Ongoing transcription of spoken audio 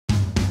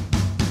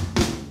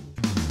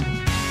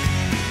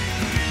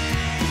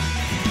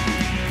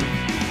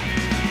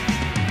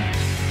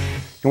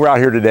And we're out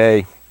here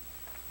today,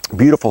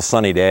 beautiful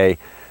sunny day.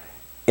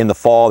 In the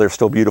fall, there's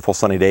still beautiful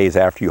sunny days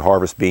after you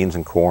harvest beans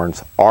and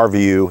corns. Our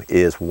view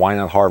is, why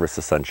not harvest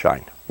the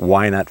sunshine?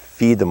 Why not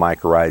feed the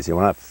mycorrhizae?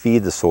 Why not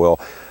feed the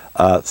soil?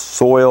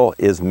 Soil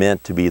is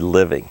meant to be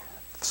living.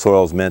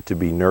 Soil is meant to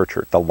be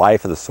nurtured. The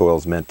life of the soil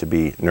is meant to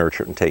be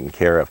nurtured and taken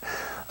care of.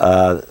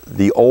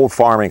 The old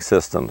farming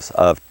systems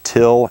of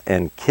till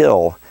and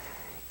kill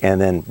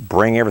and then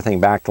bring everything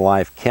back to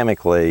life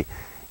chemically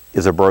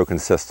is a broken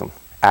system.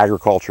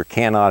 Agriculture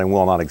cannot and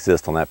will not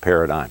exist on that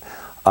paradigm.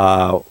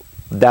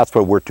 That's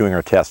what we're doing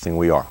our testing.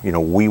 We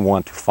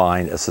want to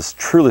find a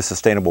truly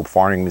sustainable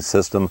farming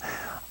system.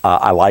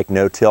 I like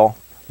no-till,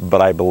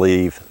 but I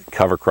believe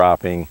cover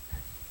cropping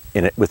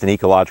with an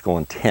ecological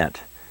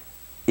intent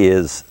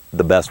is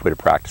the best way to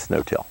practice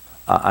no-till.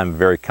 I'm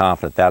very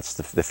confident that's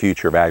the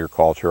future of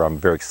agriculture. I'm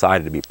very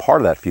excited to be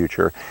part of that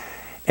future.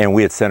 And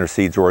we at Center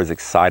Seeds are always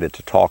excited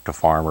to talk to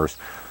farmers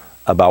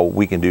about what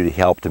we can do to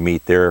help to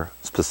meet their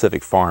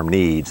specific farm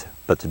needs,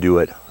 but to do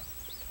it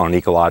on an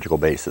ecological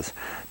basis,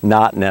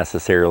 not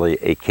necessarily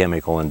a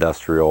chemical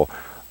industrial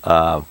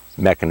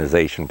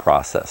mechanization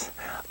process.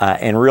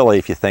 And really,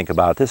 if you think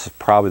about it, this is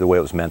probably the way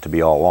it was meant to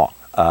be all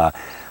along.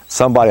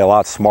 Somebody a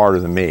lot smarter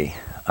than me,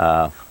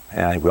 and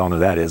I think we all know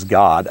that is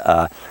God,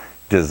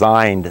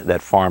 designed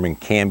that farming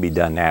can be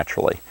done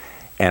naturally.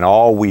 And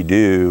all we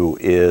do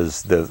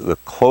is, the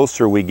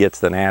closer we get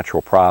to the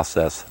natural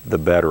process, the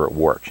better it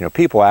works. You know,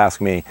 people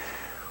ask me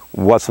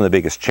what some of the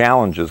biggest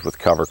challenges with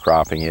cover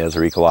cropping is,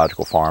 or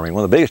ecological farming.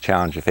 One of the biggest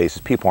challenges you face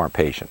is people aren't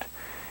patient.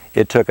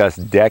 It took us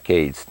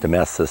decades to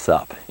mess this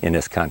up in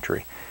this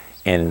country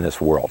and in this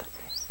world.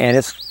 And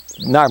it's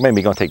not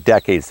maybe going to take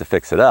decades to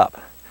fix it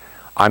up.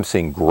 I'm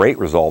seeing great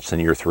results in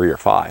year 3 or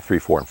 5, 3,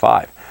 4, and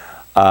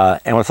 5.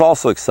 And what's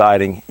also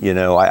exciting, you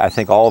know, I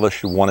think all of us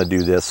should want to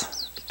do this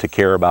to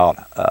care about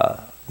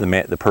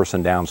the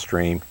person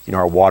downstream. You know,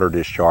 our water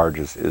discharge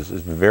is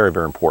very,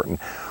 very important.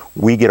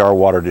 We get our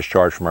water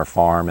discharge from our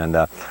farm,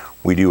 and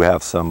we do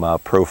have some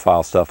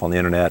profile stuff on the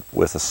internet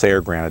with a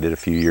SARE grant I did a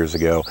few years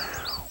ago,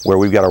 where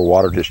we've got our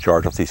water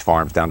discharge off these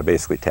farms down to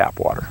basically tap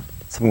water.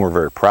 Something we're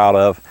very proud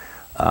of.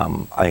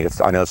 I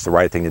know it's the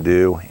right thing to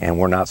do, and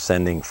we're not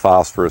sending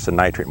phosphorus and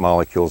nitrate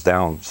molecules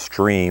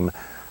downstream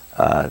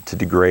to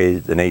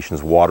degrade the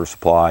nation's water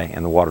supply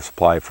and the water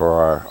supply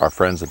for our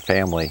friends and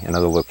family in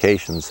other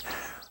locations.